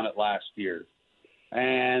Bowlers on it last year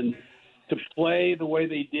and to play the way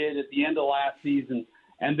they did at the end of last season,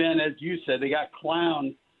 and then, as you said, they got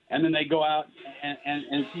clowned, and then they go out and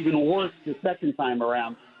it's even worse the second time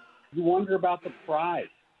around. You wonder about the pride.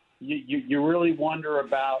 You really wonder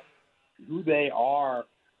about who they are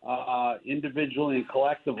individually and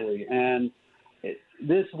collectively. And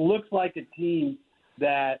this looks like a team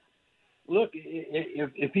that, look,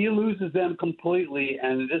 if he loses them completely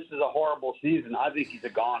and this is a horrible season, I think he's a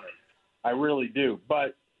goner. I really do.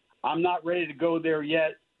 But I'm not ready to go there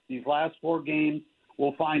yet. These last 4 games,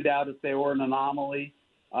 we'll find out if they were an anomaly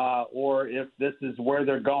or if this is where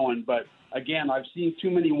they're going. But, again, I've seen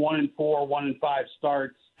too many 1-4, 1-5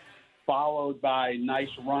 starts followed by nice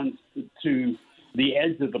runs to the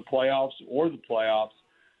edge of the playoffs or the playoffs.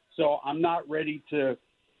 So I'm not ready to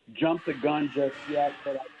jump the gun just yet,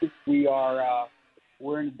 but I think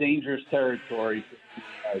we're in dangerous territory.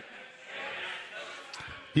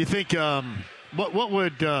 You think what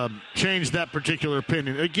would change that particular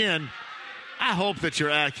opinion? Again, I hope that you're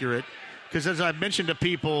accurate because, as I've mentioned to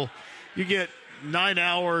people, you get 9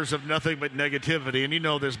 hours of nothing but negativity, and you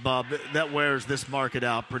know this, Bob, that wears this market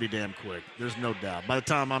out pretty damn quick. There's no doubt. By the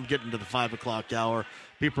time I'm getting to the 5 o'clock hour,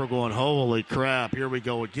 people are going, holy crap, here we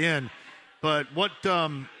go again. But what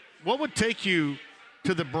would take you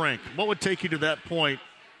to the brink? What would take you to that point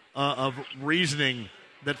of reasoning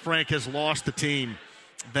that Frank has lost the team,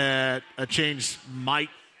 that a change might,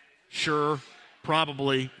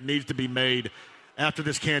 probably needs to be made after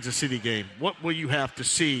this Kansas City game? What will you have to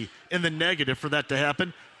see in the negative for that to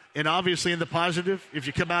happen? And obviously in the positive, if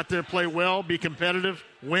you come out there, play well, be competitive,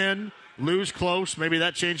 win, lose close, maybe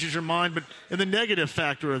that changes your mind. But in the negative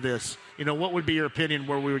factor of this, what would be your opinion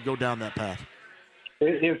where we would go down that path?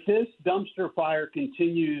 If this dumpster fire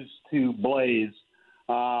continues to blaze,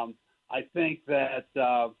 I think that,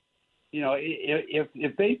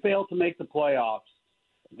 if they fail to make the playoffs,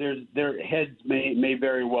 their heads may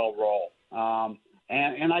very well roll.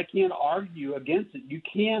 And I can't argue against it. You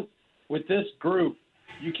can't, with this group,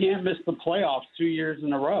 you can't miss the playoffs 2 years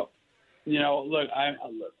in a row. Look,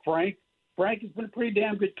 Frank has been a pretty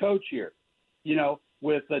damn good coach here,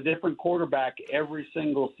 with a different quarterback every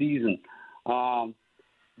single season.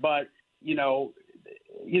 But you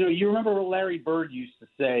remember what Larry Bird used to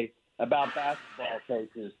say about basketball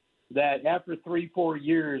coaches, that after 3-4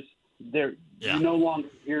 years, you no longer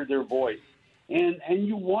hear their voice. And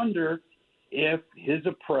you wonder if his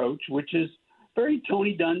approach, which is very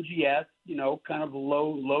Tony Dungy-esque, kind of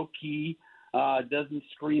low key, doesn't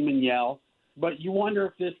scream and yell, but you wonder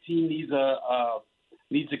if this team needs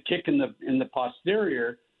a kick in the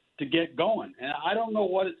posterior to get going. And I don't know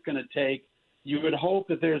what it's going to take. You would hope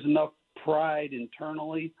that there's enough pride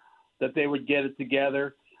internally that they would get it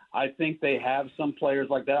together. I think they have some players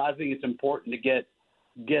like that. I think it's important to get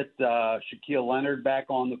Shaquille Leonard back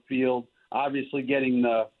on the field. Obviously, getting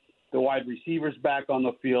the wide receivers back on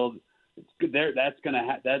the field, that's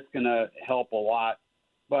gonna help a lot.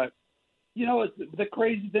 But the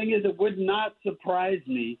crazy thing is, it would not surprise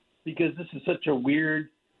me, because this is such a weird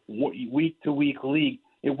week to week league,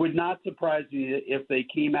 it would not surprise me if they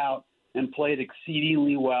came out and played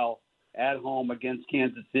exceedingly well at home against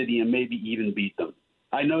Kansas City and maybe even beat them.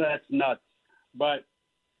 I know that's nuts, but,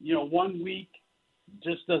 1 week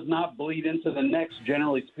just does not bleed into the next,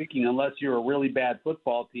 generally speaking, unless you're a really bad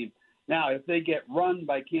football team. Now, if they get run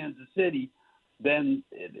by Kansas City, then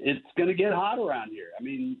it's going to get hot around here. I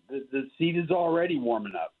mean, the seat is already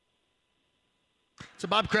warming up. So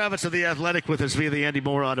Bob Kravitz of The Athletic with us via the Andy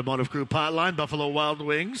Moore Automotive Group hotline. Buffalo Wild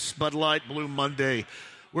Wings, Bud Light, Blue Monday.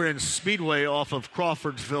 We're in Speedway off of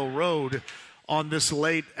Crawfordsville Road on this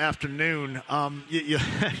late afternoon.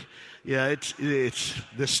 It's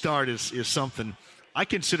this start is something. I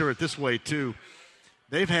consider it this way, too.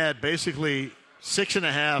 They've had basically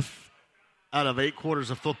 6.5 out of 8 quarters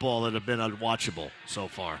of football that have been unwatchable so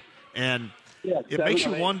far. And it makes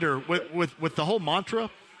you wonder, with the whole mantra,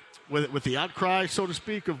 with the outcry, so to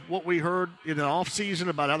speak, of what we heard in the offseason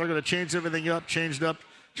about how they're going to change everything up, changed up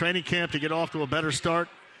training camp to get off to a better start,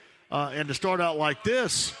 and to start out like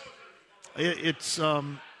this, it's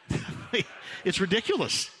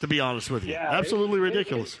ridiculous, to be honest with you. Yeah, absolutely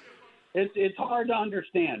ridiculous. It's hard to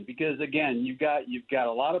understand because, again, you've got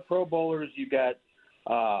a lot of Pro Bowlers. You've got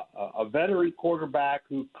a veteran quarterback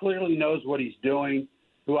who clearly knows what he's doing,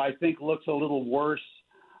 who I think looks a little worse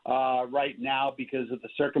right now because of the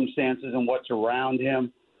circumstances and what's around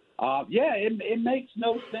him. It makes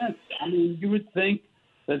no sense. I mean, you would think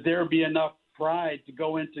that there would be enough pride to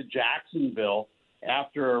go into Jacksonville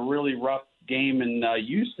after a really rough game in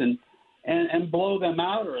Houston and blow them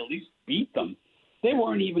out or at least beat them. They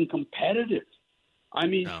weren't even competitive. I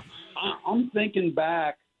mean, no. I'm thinking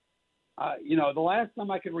back, the last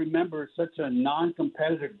time I could remember such a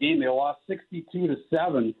non-competitive game, they lost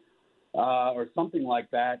 62-7 or something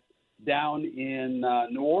like that down in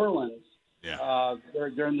New Orleans. Yeah.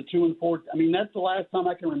 During the 2-4. I mean, that's the last time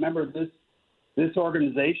I can remember this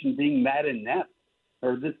organization being that inept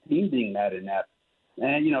or this team being that inept.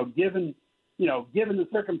 And given the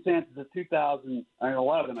circumstances of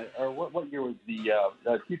 2011, or what year was the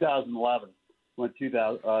 2011 when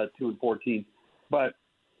 2-14? But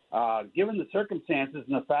given the circumstances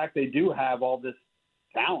and the fact they do have all this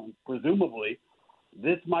talent, presumably,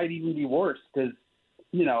 this might even be worse because,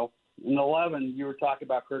 in 11 you were talking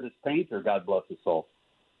about Curtis Painter, God bless his soul.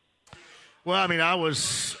 Well, I mean, I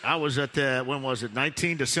was at when was it?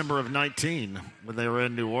 December of 19 when they were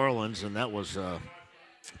in New Orleans, and that was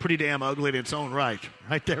pretty damn ugly in its own right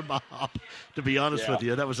there, Bob, to be honest with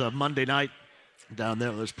you. That was a Monday night down there.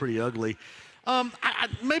 It was pretty ugly.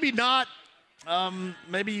 Maybe not.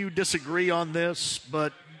 Maybe you disagree on this,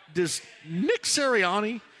 but does Nick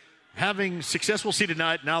Sirianni having success, we'll see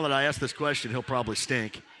tonight, now that I ask this question, he'll probably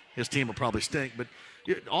stink. His team will probably stink. But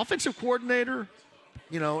offensive coordinator,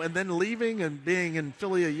 and then leaving and being in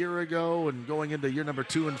Philly a year ago and going into year number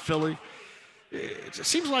 2 in Philly, it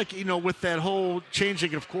seems like, with that whole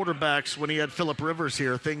changing of quarterbacks when he had Phillip Rivers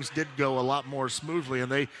here, things did go a lot more smoothly. And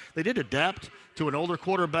they did adapt to an older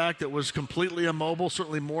quarterback that was completely immobile,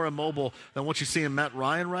 certainly more immobile than what you see in Matt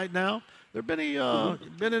Ryan right now. There been any what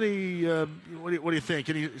do you think?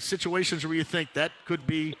 Any situations where you think that could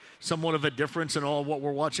be somewhat of a difference in all what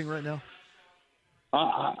we're watching right now?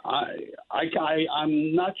 I'm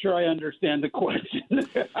not sure I understand the question.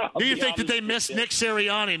 Do you think that they miss Nick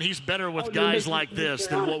Sirianni and he's better with guys like this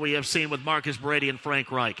than what we have seen with Marcus Brady and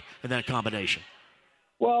Frank Reich in that combination?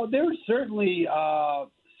 Well, there's certainly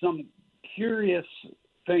some curious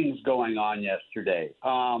things going on yesterday.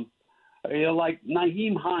 Like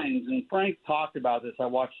Nyheim Hines, and Frank talked about this. I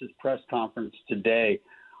watched his press conference today.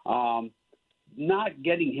 Not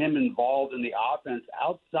getting him involved in the offense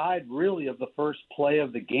outside really of the first play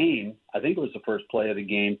of the game. I think it was the first play of the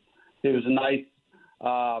game. It was a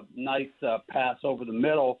nice pass over the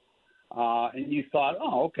middle, and you thought,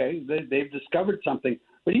 oh, okay, they've discovered something.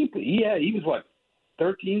 But he was what,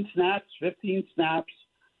 13 snaps, 15 snaps,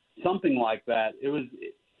 something like that.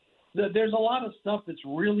 There's a lot of stuff that's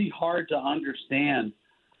really hard to understand.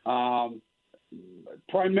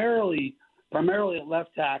 Primarily at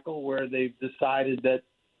left tackle, where they've decided that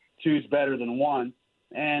 2's better than 1,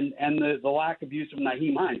 and the lack of use of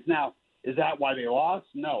Nyheim Hines. Now, is that why they lost?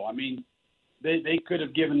 No. I mean, they could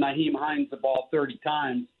have given Nyheim Hines the ball 30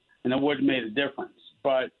 times, and it wouldn't have made a difference.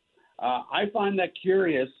 But I find that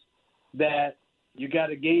curious that you got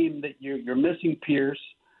a game that you're missing Pierce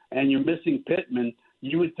and you're missing Pittman.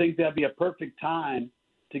 You would think that'd be a perfect time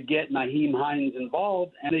to get Nyheim Hines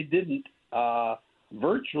involved, and they didn't.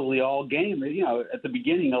 Virtually all game, at the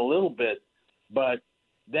beginning a little bit, but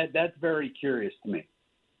that's very curious to me.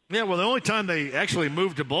 Yeah, well, the only time they actually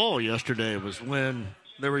moved the ball yesterday was when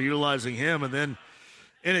they were utilizing him, and then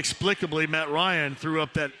inexplicably, Matt Ryan threw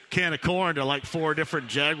up that can of corn to like 4 different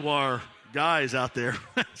Jaguar guys out there.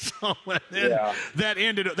 So that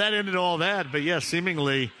ended all that. But, yeah,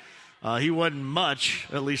 seemingly he wasn't much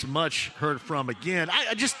heard from again.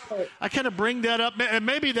 I kind of bring that up, and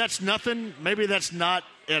maybe that's nothing. Maybe that's not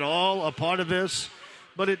at all a part of this.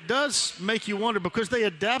 But it does make you wonder because they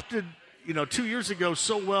adapted, 2 years ago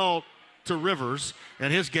so well to Rivers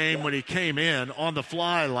and his game when he came in on the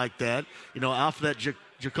fly like that, after that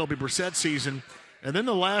Jacoby Brissett season. And then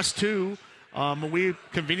the last 2, we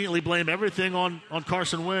conveniently blame everything on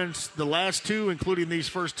Carson Wentz. The last 2, including these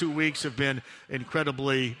first 2 weeks, have been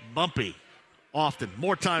incredibly bumpy often,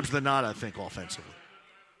 more times than not, I think, offensively.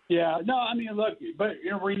 Yeah, no, I mean, look, but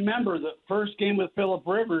remember the first game with Phillip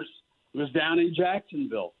Rivers was down in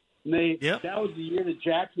Jacksonville. And that was the year that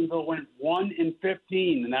Jacksonville went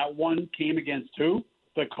 1-15, and that one came against who?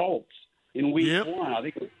 The Colts in week 1. I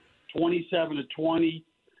think it was 27-20,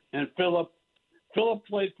 and Phillip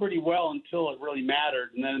played pretty well until it really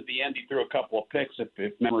mattered, and then at the end he threw a couple of picks,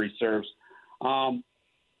 if memory serves. I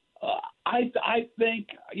think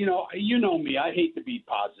you know me, I hate to be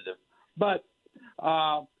positive, but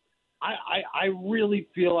I really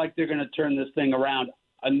feel like they're going to turn this thing around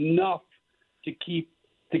enough to keep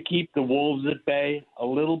the Wolves at bay a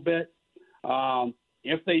little bit.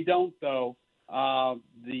 If they don't, though,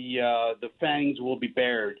 the fangs will be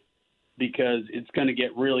bared because it's going to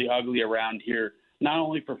get really ugly around here, not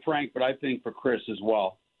only for Frank, but I think for Chris as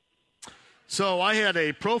well. So I had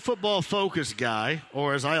a Pro Football Focus guy,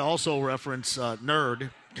 or as I also reference,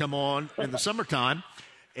 nerd, come on in the summertime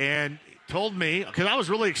and told me, because I was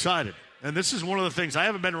really excited, and this is one of the things, I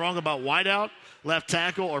haven't been wrong about wideout, left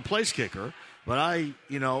tackle, or place kicker, but I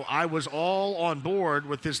was all on board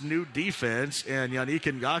with this new defense and Yannick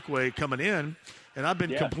Ngakoue coming in, and I've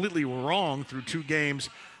been completely wrong through 2 games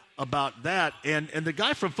about that. And the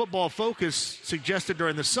guy from Football Focus suggested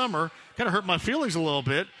during the summer, kind of hurt my feelings a little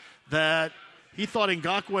bit, that he thought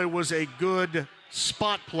Ngakoue was a good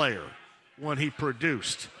spot player when he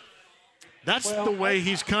produced. That's the way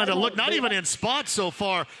he's kind of looked, not even in spots so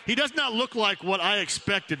far. He does not look like what I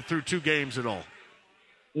expected through 2 games at all.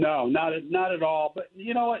 No, not at all. But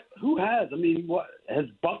you know what? Who has? I mean, what has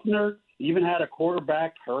Buckner even had a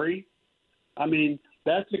quarterback hurry? I mean,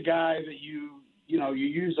 that's a guy that you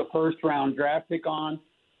use a first-round draft pick on.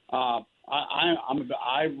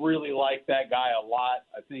 I really like that guy a lot.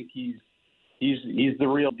 I think he's the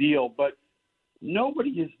real deal. But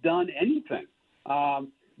nobody has done anything.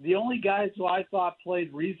 The only guys who I thought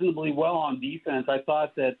played reasonably well on defense, I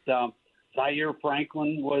thought that Zaire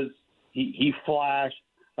Franklin he flashed.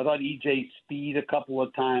 I thought E.J. Speed a couple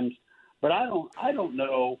of times, but I don't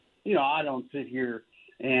know. I don't sit here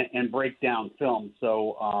and break down film,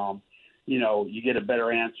 so you get a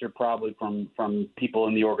better answer probably from people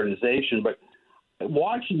in the organization. But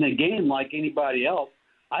watching the game like anybody else,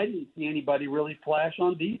 I didn't see anybody really flash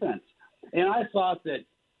on defense, and I thought that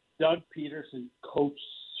Doug Peterson coached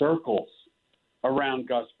circles around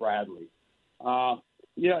Gus Bradley.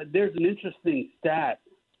 There's an interesting stat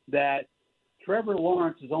that Trevor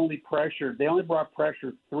Lawrence is they only brought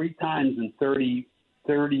pressure 3 times in 30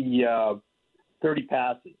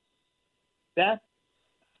 passes.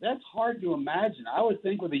 That's hard to imagine. I would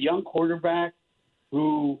think with a young quarterback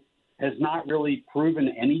who has not really proven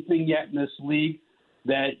anything yet in this league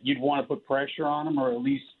that you'd want to put pressure on him, or at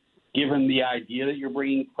least give him the idea that you're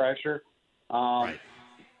bringing pressure. Right.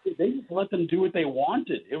 They just let them do what they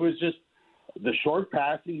wanted. It was just the short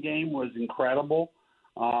passing game was incredible.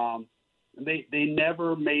 They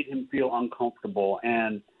never made him feel uncomfortable,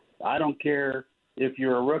 and I don't care if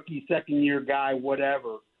you're a rookie, second-year guy,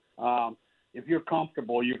 whatever. If you're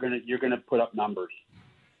comfortable, you're gonna put up numbers.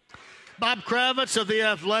 Bob Kravitz of The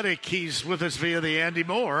Athletic, he's with us via the Andy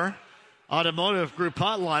Moore Automotive Group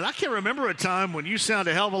hotline. I can't remember a time when you sound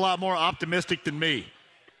a hell of a lot more optimistic than me.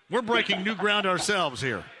 We're breaking new ground ourselves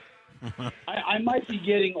here. I might be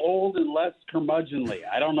getting old and less curmudgeonly.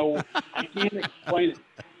 I don't know. I can't explain it.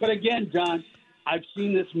 But again, John, I've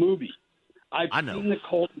seen this movie. I've seen the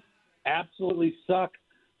Colts absolutely suck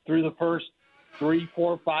through the first 3,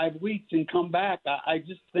 4, 5 weeks and come back. I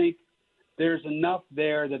just think there's enough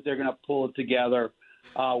there that they're going to pull it together.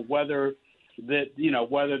 Whether they're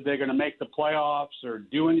going to make the playoffs or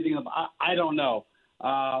do anything, I don't know.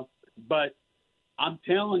 But I'm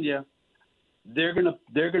telling you, they're gonna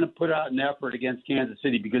put out an effort against Kansas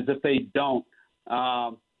City, because if they don't,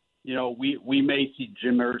 we may see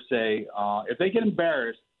Jim Irsay. If they get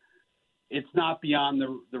embarrassed, it's not beyond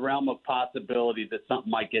the realm of possibility that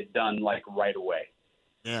something might get done like right away.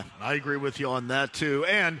 Yeah, I agree with you on that too.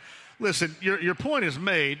 And Listen, your point is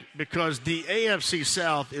made because the AFC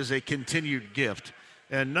South is a continued gift.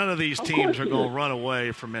 And none of these teams are going to run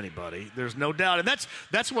away from anybody. There's no doubt. And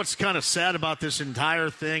that's what's kind of sad about this entire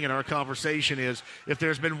thing and our conversation is if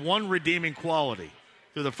there's been one redeeming quality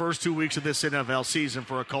through the first 2 weeks of this NFL season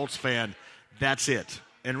for a Colts fan, that's it.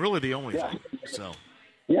 And really the only thing. So.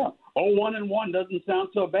 Yeah. 0-1-1 doesn't sound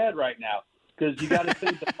so bad right now because you got to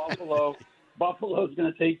think that Buffalo's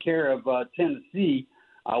going to take care of Tennessee.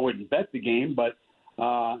 I wouldn't bet the game, but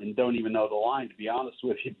and don't even know the line, to be honest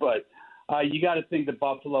with you. But you got to think that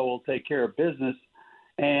Buffalo will take care of business.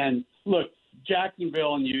 And, look,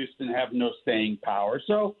 Jacksonville and Houston have no staying power.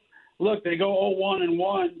 So, look, they go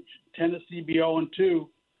 0-1-1, Tennessee be 0-2.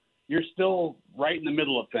 You're still right in the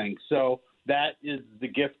middle of things. So that is the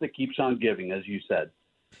gift that keeps on giving, as you said.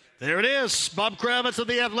 There it is. Bob Kravitz of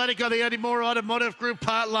The Athletic on the Eddie Moore Automotive Group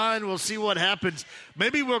hotline. We'll see what happens.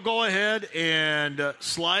 Maybe we'll go ahead and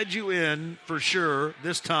slide you in for sure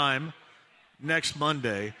this time next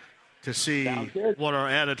Monday to see what our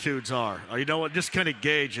attitudes are. Or you know what? Just kind of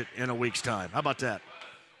gauge it in a week's time. How about that?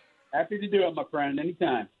 Happy to do it, my friend.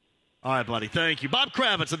 Anytime. All right, buddy. Thank you. Bob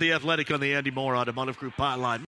Kravitz of The Athletic on the Andy Moore Automotive Group hotline.